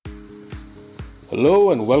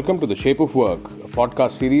Hello and welcome to The Shape of Work, a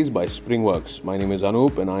podcast series by Springworks. My name is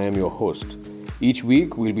Anup and I am your host. Each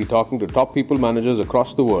week we'll be talking to top people managers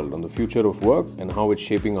across the world on the future of work and how it's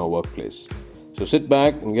shaping our workplace. So sit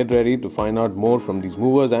back and get ready to find out more from these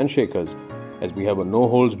movers and shakers as we have a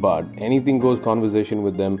no-holds-barred, anything-goes conversation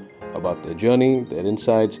with them about their journey, their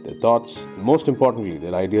insights, their thoughts, and most importantly,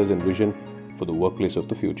 their ideas and vision for the workplace of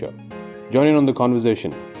the future. Join in on the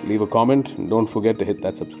conversation, leave a comment, and don't forget to hit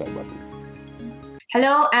that subscribe button.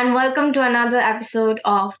 Hello and welcome to another episode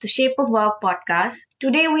of the Shape of Work podcast.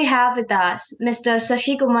 Today we have with us Mr.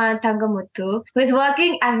 Sasikumar Thangamuthu, who is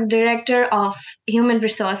working as the Director of Human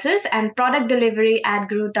Resources and Product Delivery at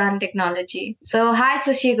Grutan Technology. So hi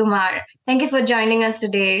Sasikumar, thank you for joining us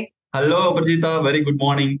today. Hello Aparjita, very good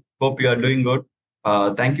morning. Hope you are doing good.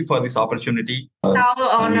 Thank you for this opportunity. Our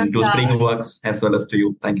honor, to Springworks as well as to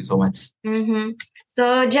you. Thank you so much.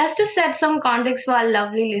 So just to set some context for our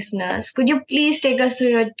lovely listeners, could you please take us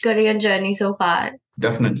through your career journey so far?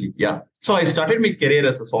 Definitely, yeah. So I started my career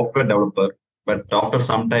as a software developer, but after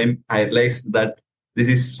some time I realized that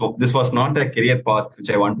this was not a career path which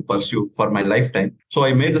I want to pursue for my lifetime. So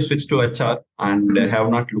I made the switch to HR and have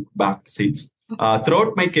not looked back since.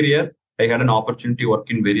 Throughout my career, I had an opportunity to work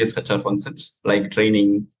in various HR functions like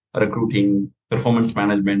training, recruiting, performance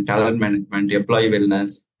management, talent management, employee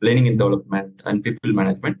wellness, learning and development, and people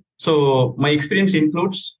management. So my experience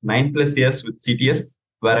includes 9+ years with CTS,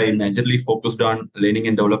 where I majorly focused on learning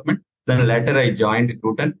and development. Then later I joined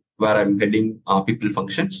Grutan, where I'm heading people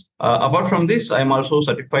functions. Apart from this, I'm also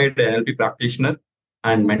certified NLP practitioner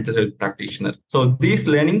and mental health practitioner. So these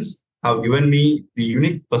learnings have given me the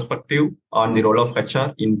unique perspective on the role of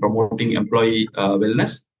HR in promoting employee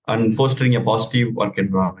wellness and fostering a positive work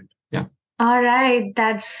environment. Yeah. All right,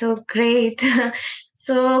 that's so great.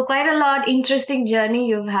 So quite a lot interesting journey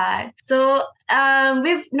you've had. So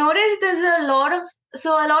we've noticed there's a lot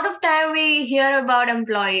of time we hear about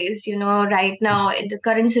employees, right now in the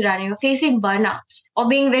current scenario facing burnouts or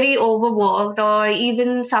being very overworked or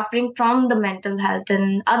even suffering from the mental health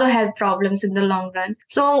and other health problems in the long run.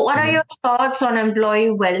 So what are your thoughts on employee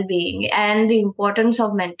well-being and the importance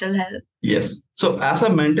of mental health? Yes. So as a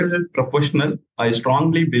mental health professional, I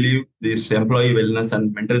strongly believe this employee wellness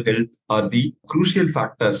and mental health are the crucial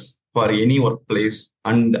factors for any workplace,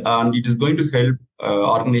 and it is going to help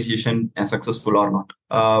organization as successful or not.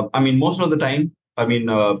 Most of the time,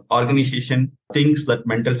 organization thinks that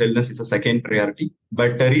mental illness is a second priority.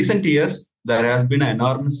 But recent years, there has been an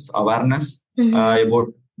enormous awareness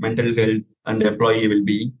about mental health and employee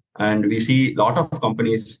well-being. And we see a lot of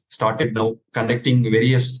companies started now conducting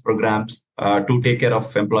various programs to take care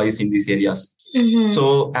of employees in these areas.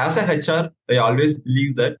 So as a HR, I always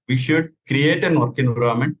believe that we should create an work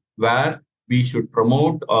environment where we should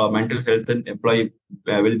promote mental health and employee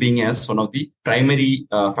well-being as one of the primary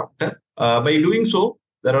factor. By doing so,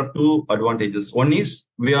 there are two advantages. One is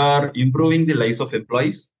we are improving the lives of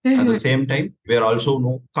employees. At the same time, we are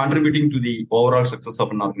also contributing to the overall success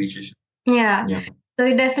of an organization. Yeah. So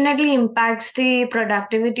it definitely impacts the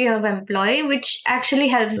productivity of employee, which actually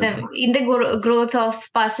helps them in the growth of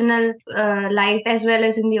personal life as well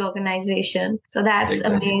as in the organization. So that's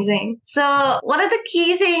amazing. So what are the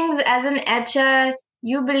key things as an HR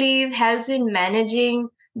you believe helps in managing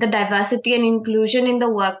the diversity and inclusion in the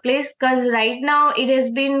workplace? Because right now it has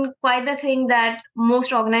been quite a thing that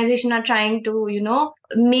most organizations are trying to,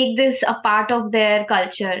 make this a part of their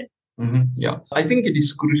culture. Yeah, I think it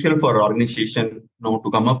is crucial for organization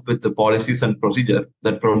to come up with the policies and procedure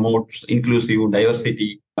that promotes inclusive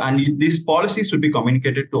diversity. And these policies should be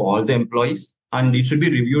communicated to all the employees, and it should be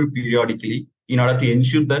reviewed periodically in order to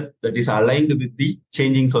ensure that is aligned with the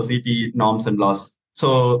changing society norms and laws.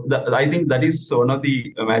 So I think that is one of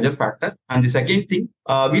the major factors. And the second thing,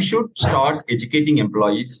 we should start educating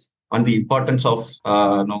employees on the importance of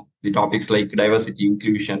the topics like diversity,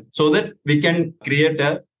 inclusion, so that we can create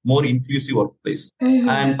a more inclusive workplace.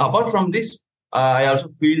 And apart from this, I also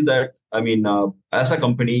feel that, as a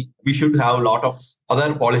company, we should have a lot of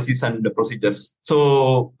other policies and procedures.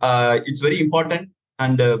 So it's very important.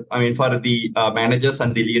 And for the managers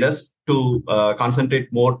and the leaders to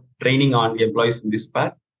concentrate more training on the employees in this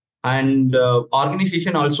part. And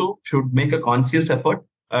organization also should make a conscious effort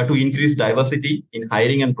to increase diversity in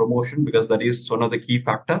hiring and promotion, because that is one of the key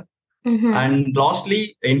factors. And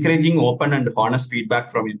lastly, encouraging open and honest feedback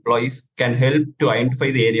from employees can help to identify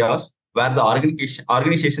the areas where the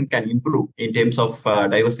organization can improve in terms of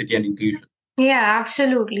diversity and inclusion. Yeah,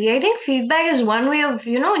 absolutely. I think feedback is one way of,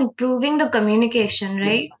 improving the communication,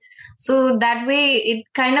 right? Yes. So that way it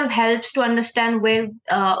kind of helps to understand where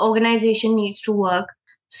organization needs to work.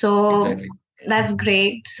 So That's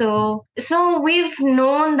great. So we've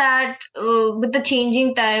known that with the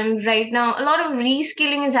changing times right now, a lot of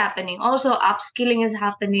reskilling is happening. Also, upskilling is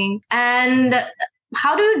happening. And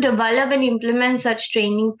how do you develop and implement such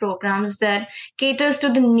training programs that caters to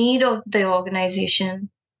the need of the organization?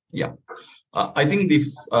 Yeah. I think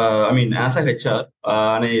as a HR,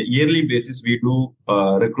 on a yearly basis, we do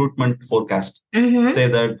recruitment forecast. Mm-hmm. Say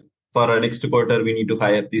that for next quarter, we need to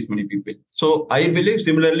hire these many people. So I believe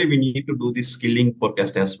similarly, we need to do this skilling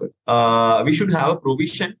forecast as well. We should have a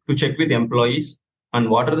provision to check with employees and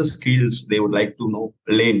what are the skills they would like to know,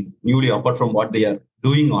 learn newly apart from what they are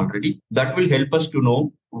doing already. That will help us to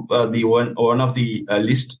know the one of the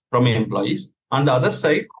list from employees. On the other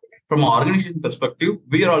side, from an organization perspective,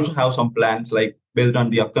 we also have some plans like based on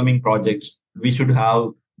the upcoming projects. We should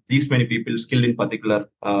have these many people skilled in particular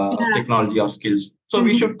technology or skills. So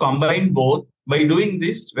we should combine both. By doing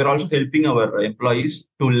this, we're also helping our employees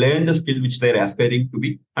to learn the skill which they're aspiring to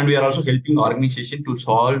be. And we are also helping organization to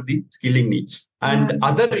solve the skilling needs. And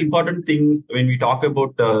other important thing when we talk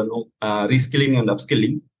about reskilling and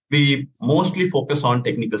upskilling, we mostly focus on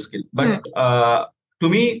technical skill. But to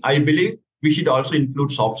me, I believe we should also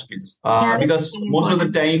include soft skills because most of the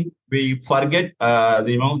time we forget,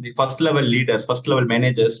 the first level leaders, first level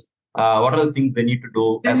managers, what are the things they need to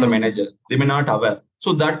do as a manager? They may not aware.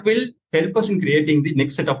 So that will help us in creating the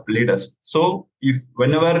next set of leaders. So if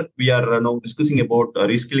whenever we are discussing about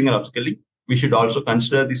reskilling or upskilling, we should also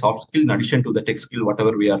consider the soft skill in addition to the tech skill,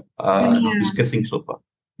 whatever we are discussing so far.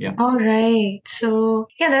 Yeah. All right. So,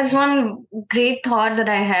 that's one great thought that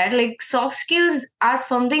I had. Like, soft skills are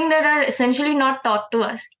something that are essentially not taught to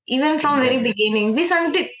us, even from very beginning. It's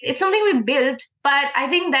something we built, but I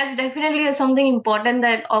think that's definitely something important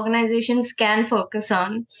that organizations can focus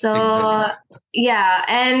on. So,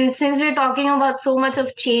 and since we're talking about so much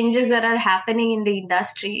of changes that are happening in the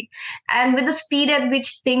industry, and with the speed at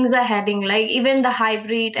which things are heading, like even the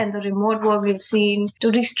hybrid and the remote work we've seen,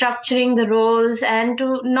 to restructuring the roles, and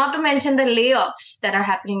to not to mention the layoffs that are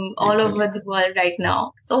happening all over the world right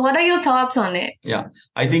now. So what are your thoughts on it? Yeah,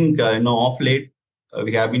 I think of late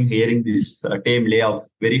we have been hearing this term layoff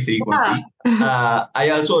very frequently. I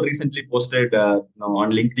also recently posted on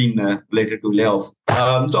LinkedIn related to layoff.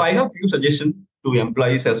 So I have few suggestions to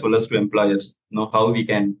employees as well as to employers, how we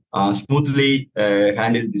can smoothly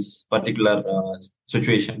handle this particular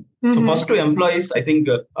situation. So first to employees, I think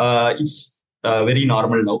it's very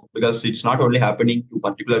normal now because it's not only happening to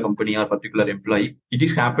particular company or particular employee. It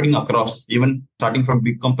is happening across, even starting from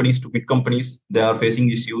big companies to mid companies. They are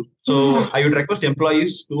facing issues. So I would request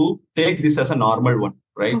employees to take this as a normal one,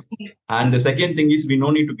 right? And the second thing is we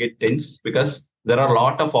no need to get tense because there are a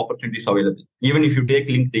lot of opportunities available. Even if you take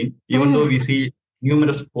LinkedIn, even though we see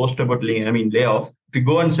numerous posts about layoff, if you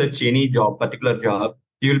go and search any job, particular job,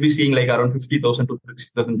 you will be seeing like around 50,000 to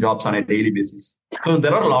 60,000 jobs on a daily basis. So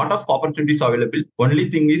there are a lot of opportunities available.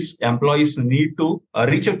 Only thing is employees need to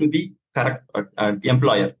reach out to the correct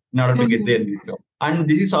employer in order to get their new job. And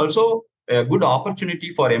this is also a good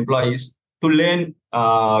opportunity for employees to learn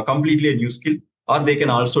completely a new skill, or they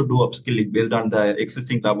can also do upskilling based on the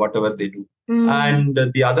existing job, whatever they do. And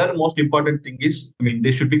the other most important thing is,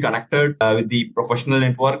 they should be connected with the professional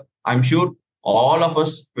network. I'm sure all of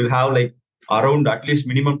us will have like around at least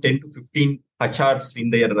minimum 10 to 15 HRs in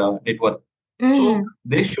their network. So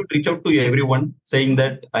they should reach out to everyone saying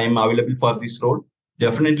that I am available for this role.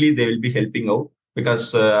 Definitely they will be helping out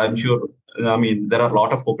because I'm sure, there are a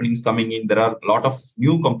lot of openings coming in. There are a lot of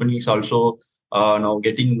new companies also now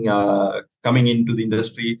getting coming into the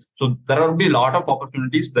industry. So there will be a lot of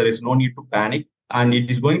opportunities. There is no need to panic, and it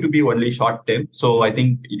is going to be only short term. So I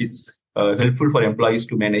think it is helpful for employees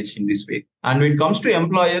to manage in this way. And when it comes to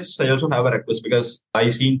employers, I also have a request because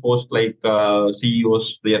I've seen posts like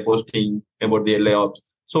CEOs, they are posting about their layoffs.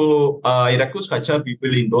 So I request HR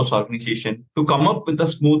people in those organizations to come up with a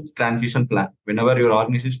smooth transition plan. Whenever your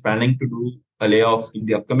organization is planning to do a layoff in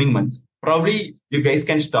the upcoming months, probably you guys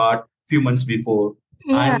can start few months before.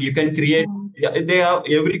 And you can create,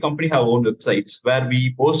 every company have own websites where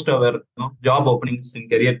we post our job openings in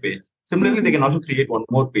career page. Similarly, they can also create one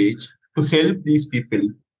more page to help these people,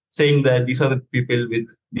 saying that these are the people with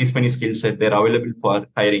these many skill set, they're available for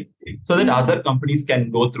hiring, so that other companies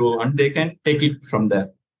can go through and they can take it from there.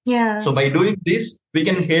 So by doing this, we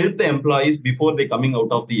can help the employees before they coming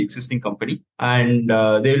out of the existing company, and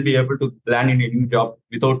they will be able to land in a new job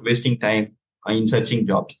without wasting time in searching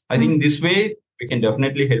jobs. I think this way we can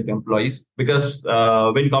definitely help employees because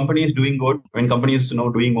when company is doing good, when company is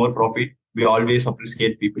doing more profit, we always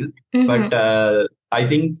appreciate people. But I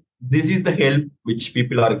think this is the help which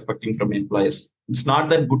people are expecting from employers. it's not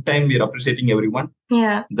that good time we're appreciating everyone.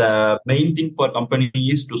 Yeah. The main thing for company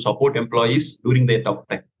is to support employees during their tough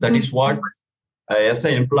time. That is what, as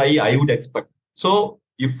an employee, I would expect. So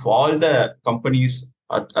if all the companies,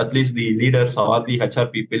 at least the leaders or the HR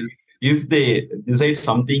people, if they decide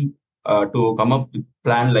something to come up with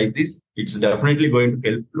plan like this, it's definitely going to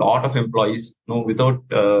help a lot of employees, without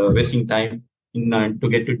wasting time to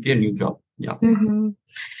get to a new job. Yeah. Mm-hmm.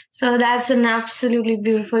 So that's an absolutely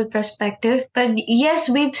beautiful perspective. But yes,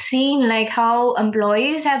 we've seen like how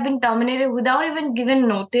employees have been terminated without even given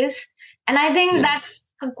notice. And I think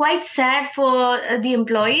that's quite sad for the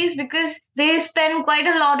employees, because they spend quite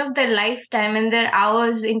a lot of their lifetime and their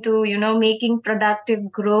hours into, making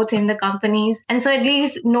productive growth in the companies. And so at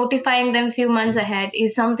least notifying them few months ahead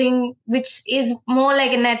is something which is more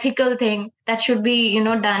like an ethical thing that should be,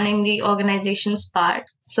 done in the organization's part.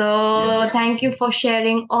 So thank you for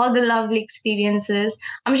sharing all the lovely experiences.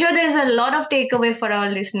 I'm sure there's a lot of takeaway for our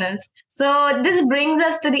listeners. So this brings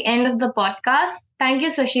us to the end of the podcast. Thank you,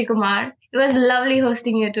 Sasikumar. It was lovely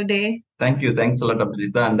hosting you today. Thank you. Thanks a lot,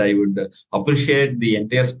 Abhijita. And I would appreciate the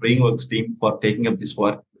entire Springworks team for taking up this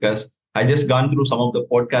work, because I just gone through some of the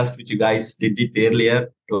podcasts which you guys did it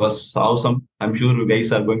earlier. It was awesome. I'm sure you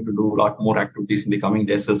guys are going to do a lot more activities in the coming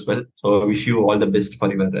days as well. So I wish you all the best for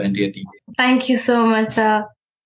your entire team. Thank you so much, sir.